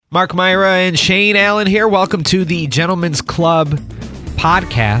Mark Myra and Shane Allen here. Welcome to the Gentleman's Club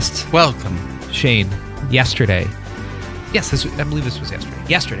podcast. Welcome. Shane, yesterday. Yes, I believe this was yesterday.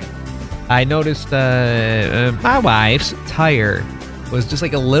 Yesterday, I noticed my wife's tire was just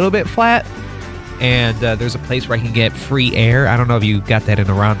like a little bit flat. And there's a place where I can get free air. I don't know if you got that in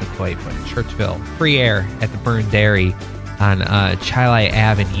Irondequoit, but Churchville. Free air at the Burn Dairy on Chili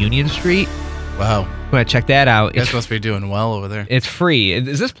Ave and Union Street. Wow. I'm going to check that out. That's supposed to be doing well over there. It's free.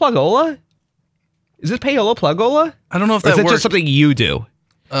 Is this Plugola? Is this Payola Plugola? I don't know if that works. Is it works. just something you do?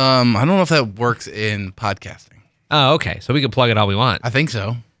 I don't know if that works in podcasting. Oh, okay. So we can plug it all we want. I think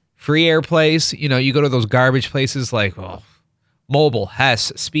so. Free air place. You know, you go to those garbage places like Mobile,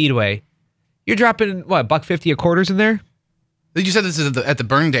 Hess, Speedway. You're dropping, what, $1.50 a quarters in there? Did you say this is at the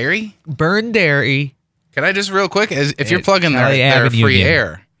Burn Dairy? Burn Dairy. Can I just real quick, if you're plugging their free Union.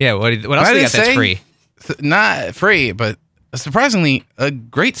 air. Yeah, what else do you got that's free? Not free, but surprisingly, a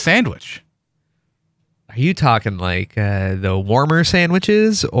great sandwich. Are you talking like the warmer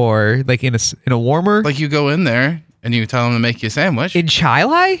sandwiches or like in a warmer? Like you go in there and you tell them to make you a sandwich. In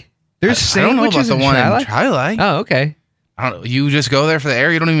Chili? There's sandwiches I don't know about the one in Chili. Oh, okay. I don't know. You just go there for the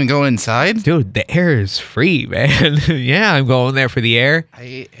air? You don't even go inside? Dude, the air is free, man. Yeah, I'm going there for the air.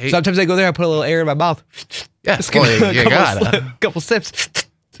 Sometimes I go there, I put a little air in my mouth. Yeah, just give you got a couple sips.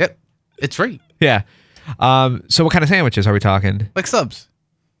 Yep, it's free. Yeah. So what kind of sandwiches are we talking? Like subs.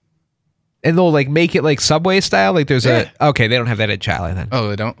 And they'll like make it like Subway style. Like there's okay, they don't have that at Chili then. Oh,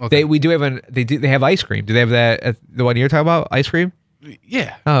 they don't. Okay. We do have they have ice cream. Do they have that at the one you're talking about? Ice cream?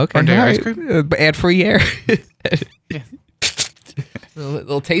 Yeah. Oh, okay. Ice cream. Add free air. Yeah. A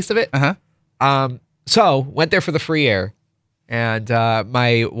little taste of it. Uh-huh. So went there for the free air, and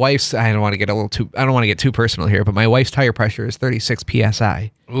my wife's. I don't want to get too personal here, but my wife's tire pressure is 36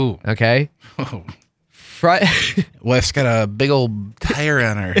 psi. Ooh. Okay. Oh. Front. Wife's got a big old tire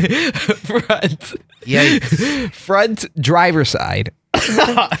on her. Front. Yikes. Front driver side.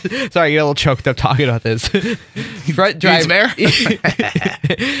 Sorry, you're a little choked up talking about this. Front driver.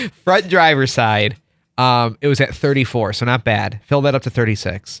 Front driver side. It was at 34, so not bad. Filled that up to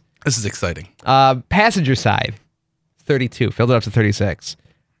 36. This is exciting. Passenger side, 32. Filled it up to 36.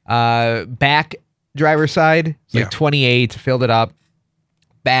 Back driver side, like 28. Filled it up.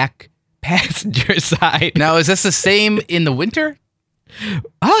 Back passenger side. Now, is this the same in the winter? I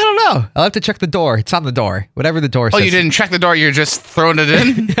don't know. I'll have to check the door. It's on the door. Whatever the door says. Oh, you didn't check the door. You're just throwing it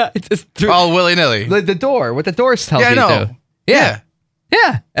in? Yeah, just all willy-nilly. The door. What the door tells you to. Yeah.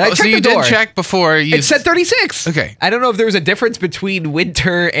 Yeah. And I checked so you the door. did check before you... It said 36. Okay. I don't know if there was a difference between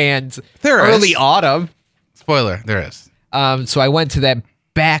winter and early autumn. Spoiler, there is. So I went to that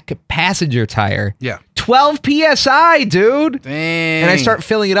back passenger tire. Yeah. 12 PSI, dude. Dang. And I start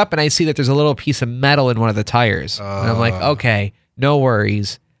filling it up and I see that there's a little piece of metal in one of the tires. And I'm like, okay, no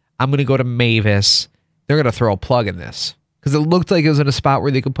worries. I'm going to go to Mavis. They're going to throw a plug in this. Because it looked like it was in a spot where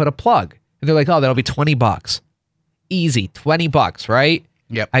they could put a plug. And they're like, oh, that'll be $20. Easy, $20, right?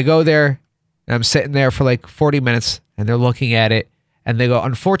 Yep. I go there and I'm sitting there for like 40 minutes and they're looking at it and they go,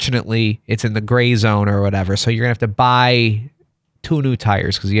 unfortunately, it's in the gray zone or whatever. So you're going to have to buy 2 new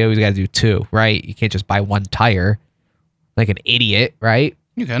tires because you always got to do 2, right? You can't just buy 1 tire like an idiot, right?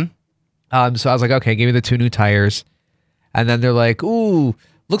 You can. So I was like, okay, give me the 2 new tires. And then they're like, ooh,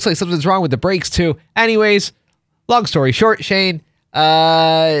 looks like something's wrong with the brakes too. Anyways, long story short, Shane,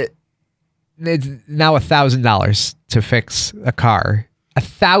 it's now $1,000 to fix a car.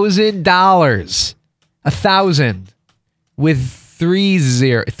 $1,000. 1,000 with 3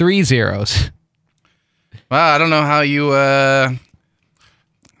 zeros. Well, I don't know how you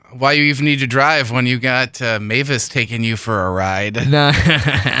why you even need to drive when you got Mavis taking you for a ride. No,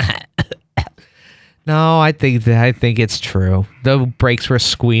 no, I think it's true. The brakes were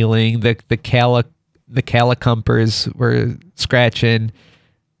squealing. The calicumpers were scratching.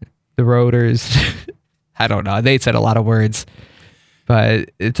 The rotors. I don't know. They said a lot of words,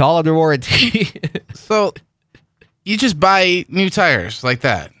 but it's all under warranty. So you just buy new tires like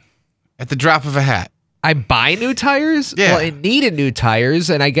that at the drop of a hat. I buy new tires? Yeah. Well, I needed new tires,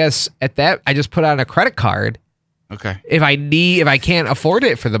 and I guess at that I just put on a credit card. Okay. If I can't afford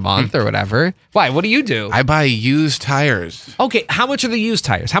it for the month or whatever. Why? What do you do? I buy used tires. Okay, how much are the used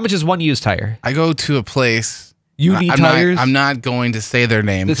tires? How much is one used tire? I go to a place. You need tires? I'm not going to say their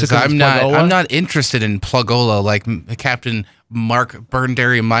name because I'm Plugola? not interested in Plugola like Captain Mark Burn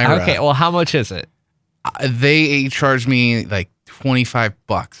Dairy Myra. Okay, well, how much is it? They charge me like $25.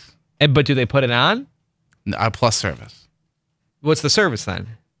 But do they put it on? Plus service. What's the service then?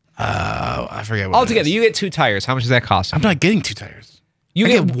 I forget what Altogether, it is. you get 2 tires. How much does that cost? I'm not getting 2 tires. I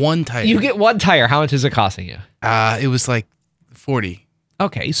get 1 tire. You get 1 tire. How much is it costing you? It was like 40.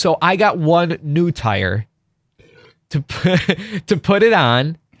 Okay, so I got one new tire to put it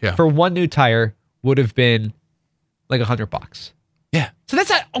on. Yeah. For one new tire would have been like $100. Yeah. So that's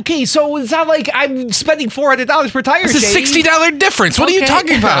not okay. So it's not like I'm spending $400 per tire. It's a $60 difference. What are you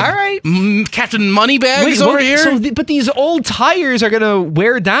talking about? All right, Captain Moneybags over here. So but these old tires are gonna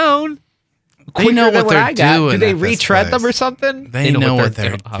wear down. They know what they're doing. Do they retread them or something? They know what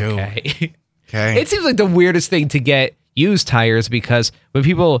they're doing. Okay. Okay. It seems like the weirdest thing to get used tires because when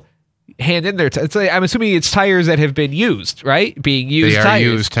people hand in their it's like, I'm assuming it's tires that have been used, right? Being used they are tires.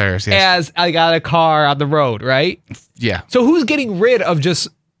 used tires, yes. As I got a car on the road, right? Yeah. So who's getting rid of just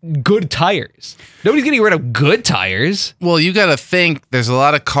good tires? Nobody's getting rid of good tires. Well, you got to think there's a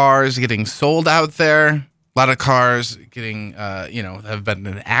lot of cars getting sold out there. A lot of cars getting, have been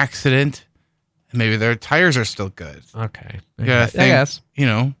in an accident. And maybe their tires are still good. Okay. You got to think, I guess.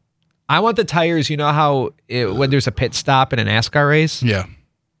 I want the tires, you know how when there's a pit stop in a NASCAR race? Yeah.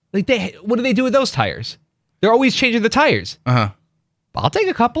 Like what do they do with those tires? They're always changing the tires. Uh-huh. I'll take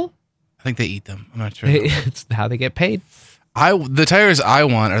a couple. I think they eat them. I'm not sure. It's how they get paid. The tires I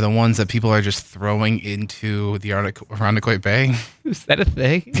want are the ones that people are just throwing into the Irondequoit Bay. Is that a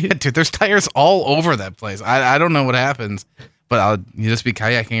thing? Yeah, dude, there's tires all over that place. I don't know what happens, but you just be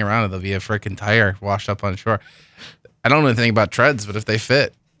kayaking around and there'll be a freaking tire washed up on shore. I don't know anything about treads, but if they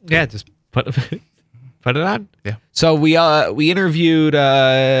fit. Yeah, just put it on. Yeah. So we interviewed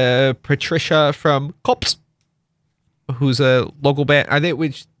Patricia from KOPPS, who's a local band. Are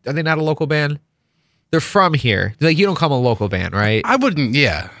they not a local band? They're from here. Like you don't call them a local band, right? I wouldn't.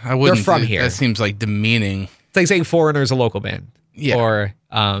 Yeah, I wouldn't. They're from here. That seems like demeaning. It's like saying Foreigner's a local band. Yeah. Or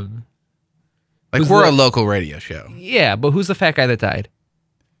like we're a local radio show. Yeah, but who's the fat guy that died?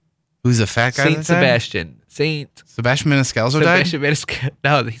 Who's the fat guy? Saint Sebastian. Sebastian Maniscalco died?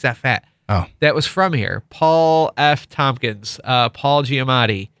 No, he's not fat. Oh. That was from here. Paul F. Tompkins. Paul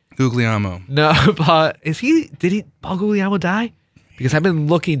Giamatti. Guglielmo. No, did Paul Guglielmo die? Because I've been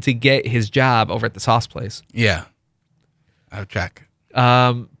looking to get his job over at the sauce place. Yeah. I'll check.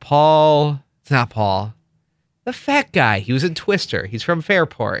 Paul, it's not Paul. The fat guy. He was in Twister. He's from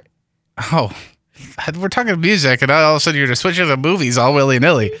Fairport. Oh, we're talking music, and all of a sudden you're just switching to movies all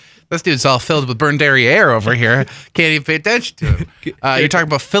willy-nilly. This dude's all filled with burned derriere over here. Can't even pay attention to him. You're talking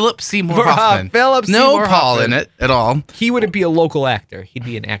about Philip Seymour Hoffman. Philip no Seymour Paul Hoffman. in it at all. He wouldn't be a local actor. He'd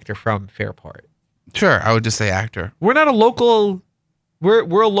be an actor from Fairport. Sure, I would just say actor. We're not a local.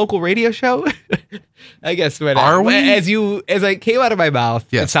 We're a local radio show. I guess. Are we? As I came out of my mouth,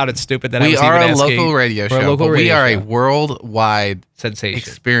 yes. It sounded stupid that we I was even asking. We are a local radio show, but we are a worldwide sensation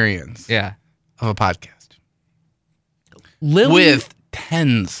experience. Yeah. Of a podcast. Lily, with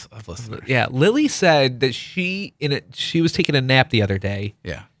tens of listeners. Yeah, Lily said that she was taking a nap the other day.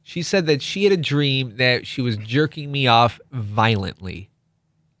 Yeah. She said that she had a dream that she was jerking me off violently.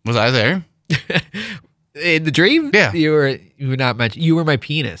 Was I there? In the dream? Yeah. You were not my you were my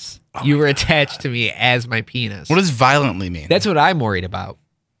penis. Oh you were attached to me as my penis. What does violently mean? That's what I'm worried about.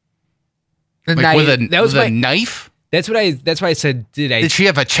 Like with a knife? That's why I said, did she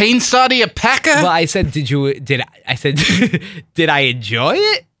have a chainsaw to your pecker? Well, I said, did I enjoy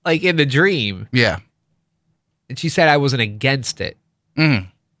it? Like in the dream. Yeah. And she said I wasn't against it. Mm.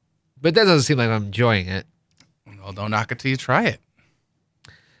 But that doesn't seem like I'm enjoying it. Well, don't knock it till you try it.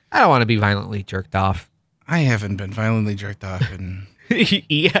 I don't want to be violently jerked off. I haven't been violently jerked off in...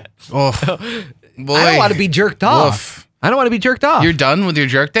 Yes. Oh, boy. I don't want to be jerked off. Woof. I don't want to be jerked off. You're done with your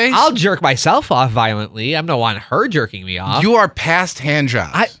jerk days? I'll jerk myself off violently. I'm not wanting her jerking me off. You are past hand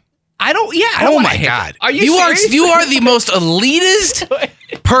jobs. I don't. Yeah. I don't oh want my God! Are you serious? You are the most elitist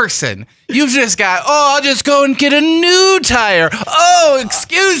person. You've just got. Oh, I'll just go and get a new tire. Oh,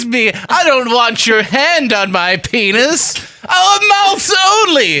 excuse me. I don't want your hand on my penis. Oh, mouths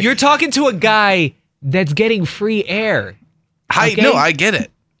only. You're talking to a guy that's getting free air. Okay? No, I get it.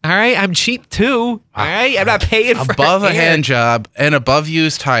 All right, I'm cheap too. All right, I'm not paying for above air. A hand job and above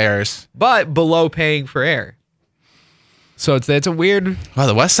used tires, but below paying for air. So it's a weird. Wow,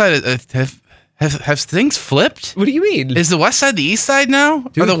 the West Side have things flipped? What do you mean? Is the West Side the East Side now?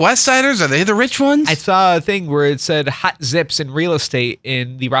 Dude, are the West Siders? Are they the rich ones? I saw a thing where it said hot zips in real estate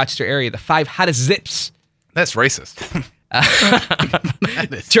in the Rochester area. The 5 hottest zips. That's racist.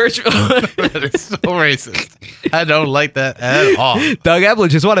 Church. That is so racist. I don't like that at all. Doug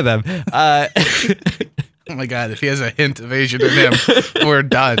Ebledge is one of them. Oh my God, if he has a hint of Asian in him, we're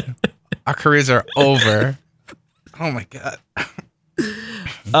done. Our careers are over. Oh my God.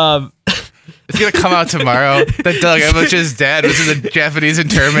 It's going to come out tomorrow that Doug Ebledge's dad was in the Japanese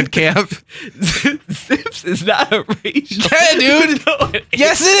internment camp. Zips Zips is not a racial. Yeah, dude. No, it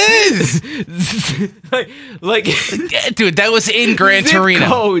Yes, it is. like Yeah, dude, that was in Gran zip Torino.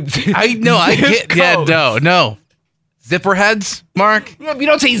 codes. I know. I Zip get. Yeah, codes. no. Zipper heads, Mark. You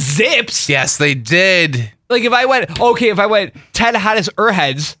don't say zips. Yes, they did. Like if I went 10 hottest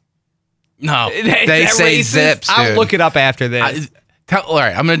heads. No, Is they that say racist? zips, dude. I'll look it up after this. All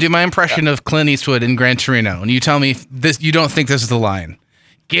right, I'm going to do my impression of Clint Eastwood in Gran Torino, and you tell me if this. You don't think this is the line?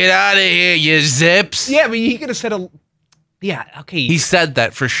 Get out of here, you zips. Yeah, but he could have said yeah, okay. He said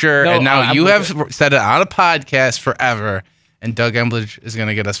that for sure, No, and now I'm you with have said it on a podcast forever, and Doug Embledge is going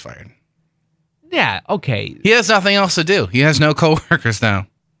to get us fired. yeah, okay. He has nothing else to do. He has no coworkers now.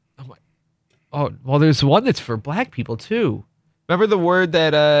 Oh, well, there's one that's for black people too. Remember the word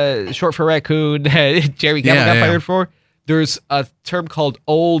that short for raccoon that Jerry Campbell got fired for? There's a term called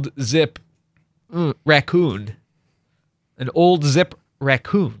old zip raccoon. An old zip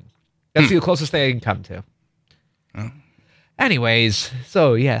raccoon. That's the closest thing I can come to. Oh. Anyways,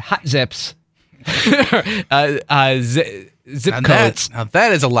 so yeah, hot zips. Zip codes. Now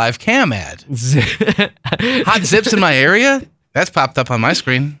that is a live cam ad. Hot zips in my area? That's popped up on my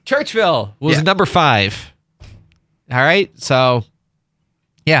screen. Churchville was Yeah. number 5. All right, so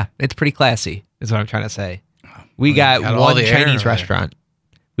yeah, it's pretty classy, is what I'm trying to say. We got got all one the air Chinese right. restaurant.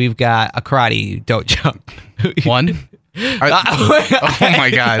 We've got a karate dojo. One? Oh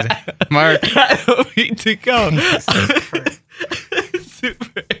my God. Mark. I don't need to go.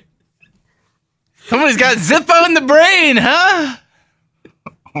 Super. Somebody's got Zippo in the brain, huh?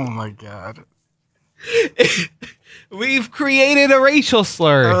 Oh my God. We've created a racial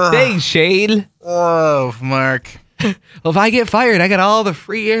slur. Thanks, Shane. Oh, Mark. Well, if I get fired, I got all the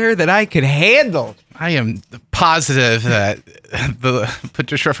free air that I could handle. I am positive that the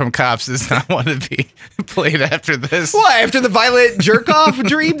Patricia from KOPPS does not want to be played after this. What, after the violent jerk-off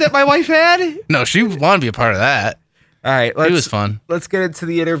dream that my wife had? No, she wanted to be a part of that. All right, It was fun. Let's get into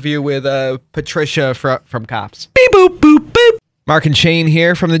the interview with Patricia from KOPPS. Beep, boop, boop, boop. Mark and Shane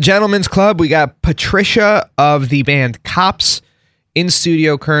here from the Gentlemen's Club. We got Patricia of the band KOPPS in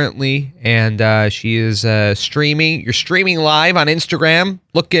studio currently, and she is streaming. You're streaming live on Instagram.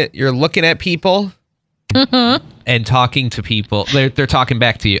 You're looking at people and talking to people. They're talking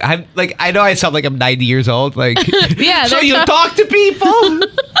back to you. I know I sound like I'm 90 years old. Like, Yeah, so they're you talk to people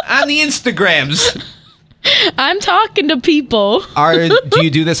on the Instagrams. I'm talking to people. Do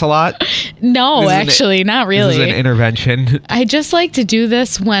you do this a lot? No, This is actually, not This is an really. intervention. I just like to do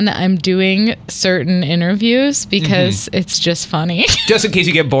this when I'm doing certain interviews because it's just funny. Just in case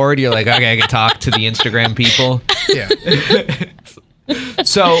you get bored, you're like, okay, I can talk to the Instagram people. Yeah.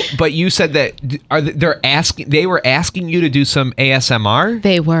 So, but you said that they were asking you to do some ASMR.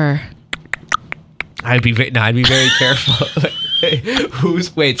 They were. I'd be very careful.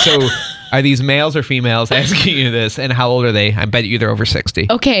 So are these males or females asking you this, and how old are they? I bet you they're over 60.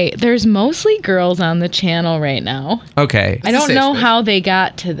 Okay, there's mostly girls on the channel right now. Okay. I don't safe know space. how they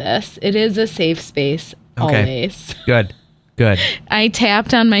got to this. It is a safe space, Okay. always. Good. I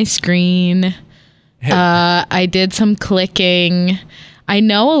tapped on my screen. I did some clicking. I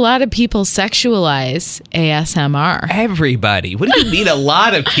know a lot of people sexualize ASMR. Everybody. What do you mean a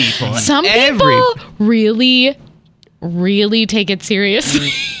lot of people? Some people really, really take it seriously.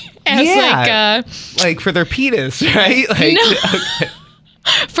 As Yeah. Like for their penis, right? Like, No.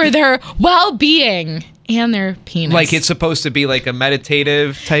 For their well-being and their penis. like it's supposed to be like a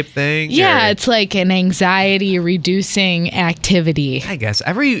meditative type thing? yeah, or- it's like an anxiety-reducing activity. I guess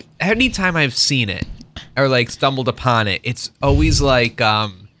anytime I've seen it or like stumbled upon it, it's always like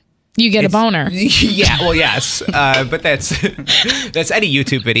You get a it's- boner. Yeah, well, yes, but that's any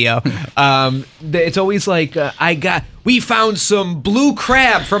YouTube video. It's always like we found some blue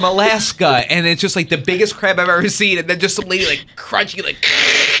crab from Alaska, and it's just like the biggest crab I've ever seen, and then just some lady like crunching like,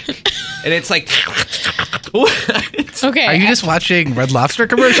 and it's like, Okay. Are you just watching Red Lobster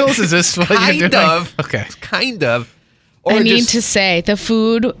commercials? Is this what you're doing? kind of, Okay. kind of. Or I need just- to say the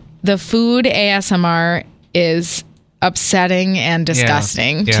food ASMR is upsetting and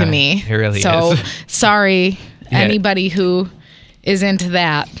disgusting Yeah, to me. it really so is. sorry, Yeah. anybody who is into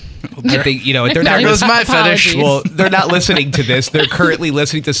that. I think they're There not. goes my fetish. Apologies. Well, they're not listening to this. They're currently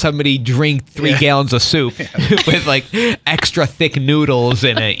listening to somebody drink 3 gallons of soup with like extra thick noodles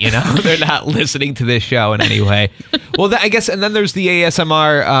in it. You know, they're not listening to this show in any way. Well, I guess, and then there's the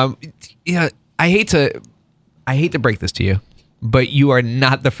ASMR. Yeah, I hate to break this to you. but you are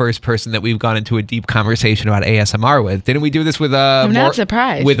not the first person that we've gone into a deep conversation about ASMR with. Didn't we do this with I'm not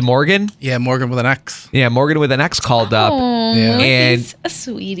surprised. with Morgan? Yeah, Morgan with an X. Yeah, Morgan with an X called up. Oh, And- he's a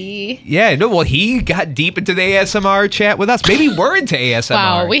sweetie. Yeah, no, well, he got deep into the ASMR chat with us. Maybe we're into ASMR.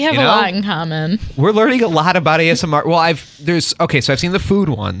 Wow, we have you a know? lot in common. We're learning a lot about ASMR. Well, so I've seen the food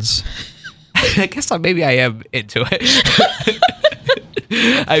ones. I guess maybe I am into it.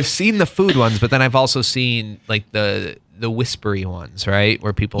 I've seen the food ones, but then I've also seen like the whispery ones, right?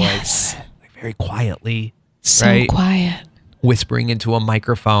 Where people like very quietly, So right? quiet. Whispering into a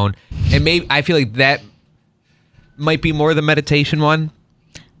microphone. And maybe I feel like that might be more the meditation one,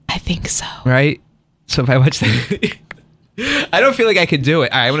 I think so. right? So if I watch that, I don't feel like I could do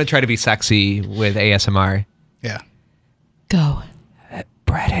it. All right, I'm going to try to be sexy with ASMR. Yeah. Go.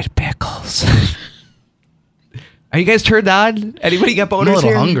 Breaded pickles. Are you guys turned on? Anybody got boners I'm a little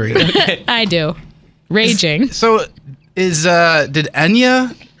here? hungry. I do. Raging. So, did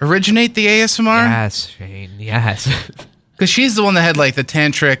Enya originate the ASMR? Yes, Shane. Yes. Because she's the one that had like the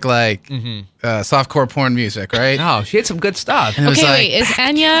tantric, like softcore porn music, right? No, she had some good stuff. And it was Okay, like, wait. Is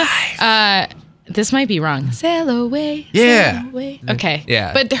Enya? This might be wrong. Sail away. Yeah. Sail away. Okay.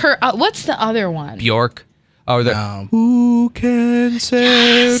 Yeah. But her. What's the other one? Bjork. Oh, the No. who can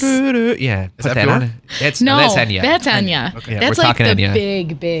say? Yeah, put that that Bjork? on. That's No, that's Enya. That's Enya. Okay. Yeah, That's we're like talking the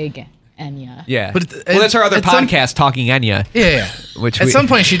Enya. big Enya. Yeah. But Well, that's our other at some- podcast, Talking Enya. Yeah. Which At we- some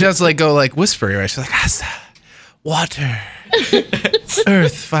point she does like go like whispery, right? She's like, water,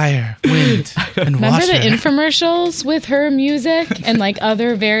 earth, fire, wind, and Remember water. the infomercials with her music and like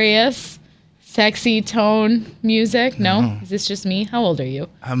other various sexy tone music? No? Is this just me? How old are you?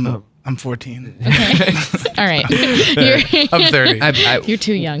 I'm 14. Okay. All right. I'm 30. You're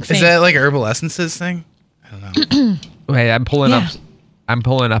too young. Is Same. that like Herbal Essences thing? I don't know. Wait, I'm pulling Yeah. up. I'm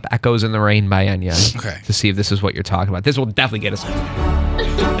pulling up "Echoes in the Rain" by Enya. Okay. To see if this is what you're talking about. This will definitely get us.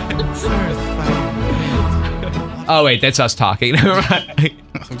 Earth, fire. Oh wait, that's us talking. Never mind.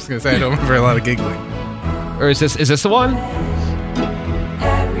 I'm just gonna say I don't remember a lot of giggling. Or is this the one?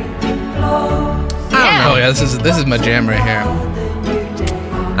 Yeah. Oh yeah, this is my jam right here.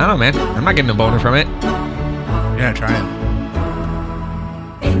 I don't know, man. I'm not getting a boner from it. You're not trying.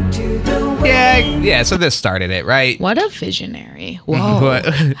 Yeah. So this started it, right? What a visionary. Whoa. What?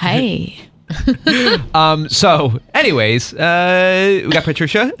 Hey. So, anyways, we got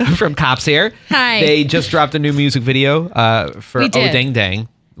Patricia from KOPPS here. Hi. They just dropped a new music video for We Oh did. Dang Dang,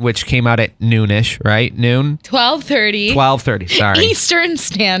 which came out at noonish, right? Noon? 12:30. 12:30, sorry. Eastern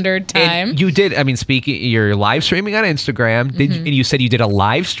Standard Time. And you did, I mean, you're live streaming on Instagram. And you said you did a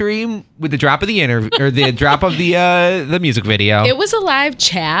live stream with the drop of the interview, or the drop of the music video. It was a live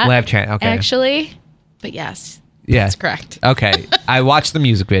chat. Live chat, okay. Actually. But yes, Yeah. that's correct. Okay. I watched the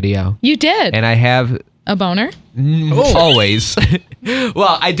music video, You did. and I have A boner? always.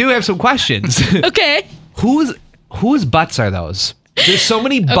 Well, I do have some questions. Okay. Whose butts are those? There's so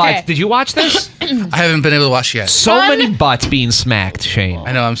many butts. Okay. Did you watch this? I haven't been able to watch yet. So Fun. many butts being smacked, Shane.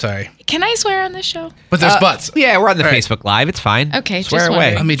 I know. I'm sorry, Can I swear on this show? but there's butts. Yeah, we're on the All right. Facebook Live. It's fine. Okay, Swear just away.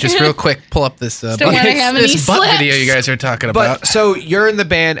 wondering. Let me just real quick pull up this Don't wanna have any this butt slips. video you guys are talking about. But so you're in the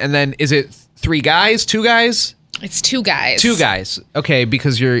band, and then is it 3 guys, 2 guys? It's 2 guys. 2 guys. Okay,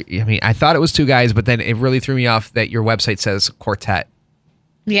 because I thought it was 2 guys, but then it really threw me off that your website says quartet.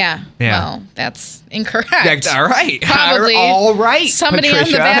 Yeah. Yeah. Well, that's incorrect. All right. Probably. All right. Somebody on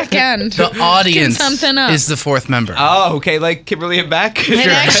Patricia. the back end. the audience something up. is the 4th member. Oh, okay. Like Kimberly and Beck. It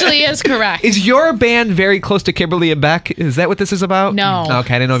actually is correct. Is your band very close to Kimberly and Beck? Is that what this is about? No.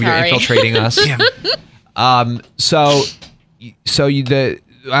 Okay, I didn't know if you're Sorry. infiltrating us. Damn.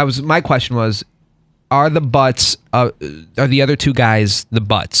 My question was, are the butts are the other 2 guys the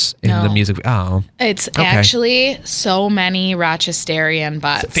butts in No. the music? Oh, It's actually so many Rochesterian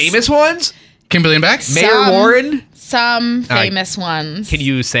butts. famous ones. Kimberly and Beck. Mayor Some- Warren. Some right. famous ones. Can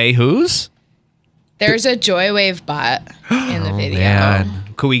you say whose? There's a Joywave butt in the video. Man,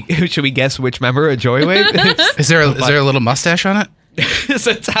 should we guess which member of Joywave? Is there a little mustache on it? It's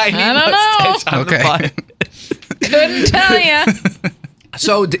a tiny I don't know. mustache on the Okay. butt. Couldn't tell you.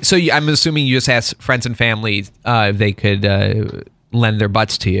 I'm assuming you just asked friends and family if they could lend their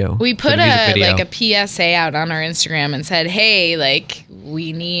butts to you. We for put the music a video. PSA out on our Instagram and said, "Hey, like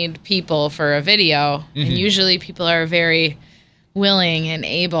we need people for a video." And usually people are very willing and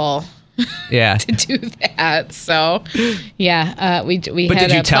able Yeah. to do that. So, yeah, we But had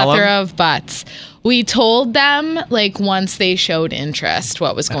did you a tell plethora them? of butts. We told them like once they showed interest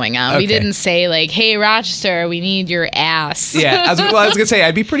what was going on. We Okay. didn't say like, "Hey, Rochester, we need your ass." Yeah, I was gonna say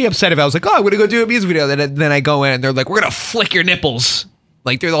I'd be pretty upset if I was like, "Oh, I'm gonna go do a music video." Then I go in and they're like, "We're gonna flick your nipples."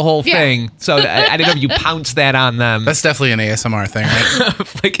 like through the whole Yeah. thing. So I didn't know if you pounced that on them. That's definitely an ASMR thing, right?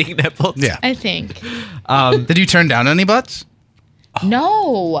 Flicking nipples. Yeah. I think. Did you turn down any butts?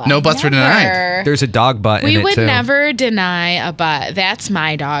 No. No butts were denied. never. There's a dog butt We in it would too. never deny a butt. That's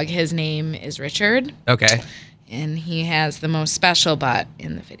my dog. His name is Richard, Okay. and he has the most special butt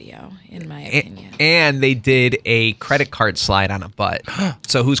in the video, in my opinion. And they did a credit card slide on a butt.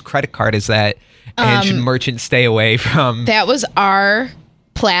 So whose credit card is that? And should merchants stay away from? That was our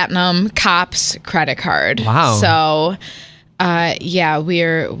platinum KOPPS credit card. Wow. So, yeah,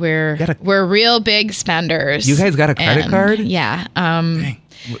 we're real big spenders. You guys got a credit card? Yeah.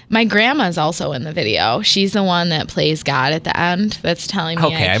 My grandma's also in the video. She's the one that plays God at the end. That's telling me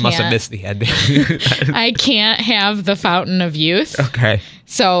Okay, I must have missed the ending. I can't have the fountain of youth. Okay.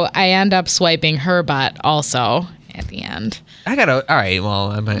 So I end up swiping her butt also at the end. All right,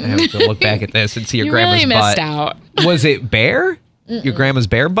 well, I might have to look back at this and see your You grandma's really butt. missed out. Was it bare? Your grandma's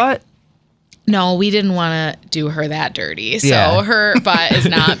bare butt? No, we didn't want to do her that dirty. So Yeah. her butt is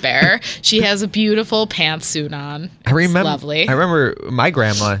not bare. She has a beautiful pantsuit on. It's lovely. I remember my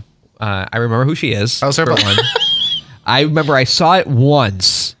grandma. I remember who she is. How's her for butt? one. I remember I saw it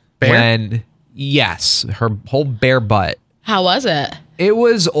once. Bare? When, yes, her whole bare butt. How was it? It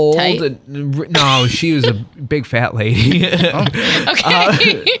was old. Tight? No, she was a big fat lady.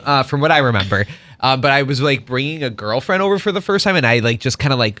 Okay. From what I remember. But I was like bringing a girlfriend over for the first time, and I like just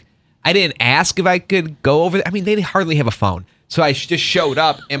kind of like I didn't ask if I could go over. I mean, they hardly have a phone. So I just showed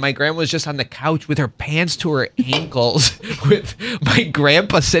up, and my grandma was just on the couch with her pants to her ankles, with my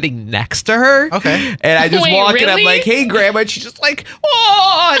grandpa sitting next to her. Okay. And I just Wait, walk in, I'm really? like, hey, grandma. And she's just like,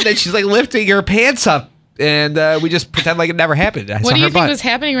 oh. And then she's like lifting her pants up, and we just pretend like it never happened. I saw What do her you think butt. was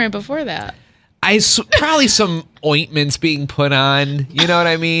happening right before that? Probably some ointments being put on. You know what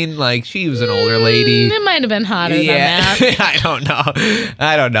I mean? Like, she was an older lady. It might have been hotter than that.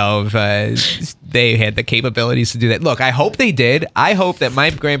 I don't know if they had the capabilities to do that. Look, I hope they did. I hope that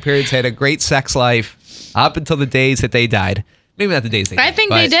my grandparents had a great sex life up until the days that they died. Maybe not the days they died. I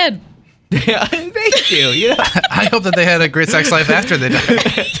think they did. Yeah, thank you. You know? I hope that they had a great sex life after they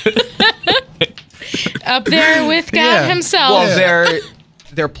died. Up there with God Yeah. himself. Well,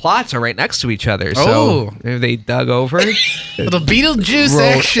 their plots are right next to each other. So maybe they dug over. Little Beetlejuice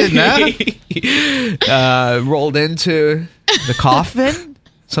action, huh? Rolled into the coffin,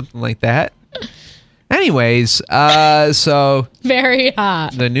 something like that. Anyways, so Very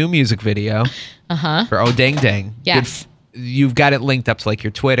hot. the new music video for Oh Dang Dang. Yes. You've got it linked up to like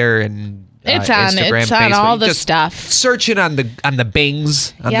your Twitter and It's Instagram, it's on Facebook. all the Just stuff. search it on the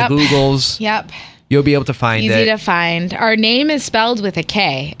Bings, on Yep. the Googles. Yep. You'll be able to find Easy it. to find. Our name is spelled with a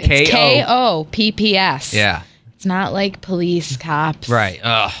K. It's K-O. KOPPS. Yeah. It's not like police, cops. Right.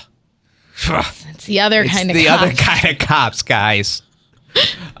 Ugh. It's the other It's kind of the cops. other kind of cops, guys.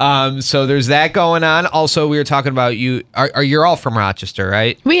 So there's that going on. Also, we were talking about you. You're all from Rochester,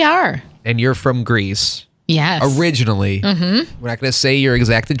 right? We are. And you're from Greece Yes. originally. Mm-hmm. We're not going to say your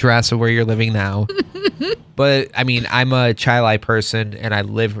exact address of where you're living now. But I mean, I'm a Chili person, and I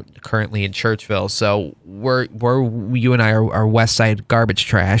live currently in Churchville. So you and I are West Side garbage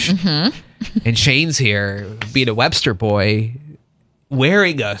trash. Mm-hmm. And Shane's here, being a Webster boy,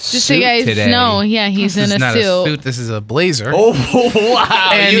 wearing a suit Just so you guys today. know, yeah, he's This in is a not suit. a suit. This is a blazer. Oh wow!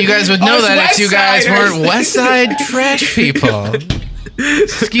 And you guys would know us that if you guys West-Siders. weren't West Side trash people.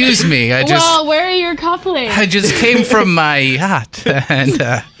 Excuse me. I Where are your cufflinks? just came from my yacht, and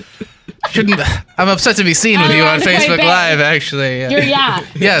I'm upset to be seen with you on Quite Facebook big. Live. Actually, Your yacht.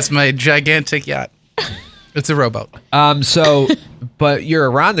 yes, my gigantic yacht. It's a rowboat. So, but you're a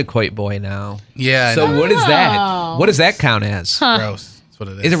Rondequoit boy now. Yeah. So I know. what is that? Oh. What does that count as? Gross. That's what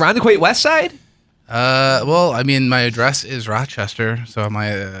it is. Is it Rondequoit West Side? Well, I mean, my address is Rochester, so am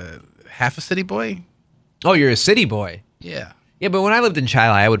I half a city boy? Oh, you're a city boy. Yeah. Yeah, but when I lived in Chile,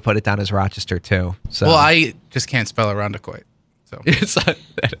 I would put it down as Rochester too. So Well, I just can't spell Rondequoit. So it's that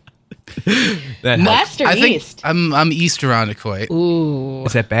helps. West or I think east? I'm East Rondequoit. Ooh.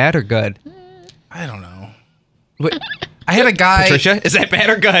 Is that bad or good? I don't know. What, I had a guy. Patricia, is that bad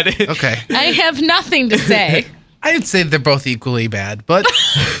or good? Okay. I have nothing to say. I'd say they're both equally bad, but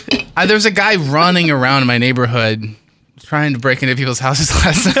there's a guy running around my neighborhood trying to break into people's houses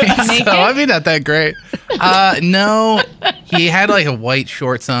last night. Naked? So, I mean, not that great. No, he had like a white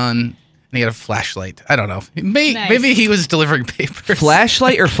shorts on and he had a flashlight. I don't know. Nice. Maybe he was delivering papers.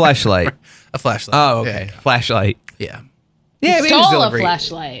 Flashlight or flashlight? A flashlight. Oh, okay. Yeah. Flashlight. Yeah. Yeah, maybe he was Stole a delivering-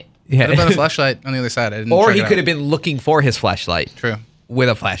 flashlight. Could have been a Yeah. flashlight on the other side. I didn't Or check he it could out. have been looking for his flashlight True. with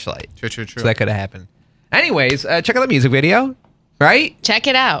a flashlight. True. So that could have happened. Anyways, check out the music video, right? Check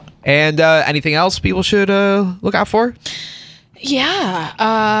it out. And anything else people should look out for?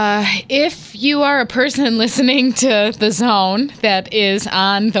 Yeah. If you are a person listening to The Zone that is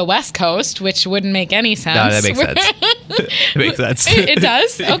on the West Coast, which wouldn't make any sense. No, that makes sense. It makes sense. It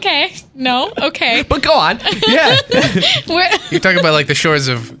does? Okay. No? Okay. But go on. Yeah. You're talking about like the shores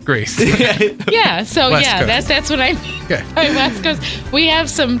of Greece. Yeah. So West yeah, Coast. that's what I mean. Okay. By West Coast. We have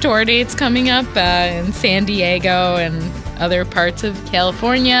some tour dates coming up in San Diego and other parts of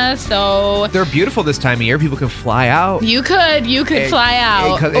California. So They're beautiful this time of year. People can fly out. you could fly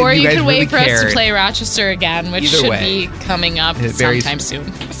out, because or you you guys could really wait for us care. to play Rochester again, which Either should way. be coming up It varies. sometime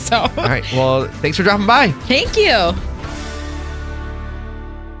soon. So All right. Well, thanks for dropping by. thank you.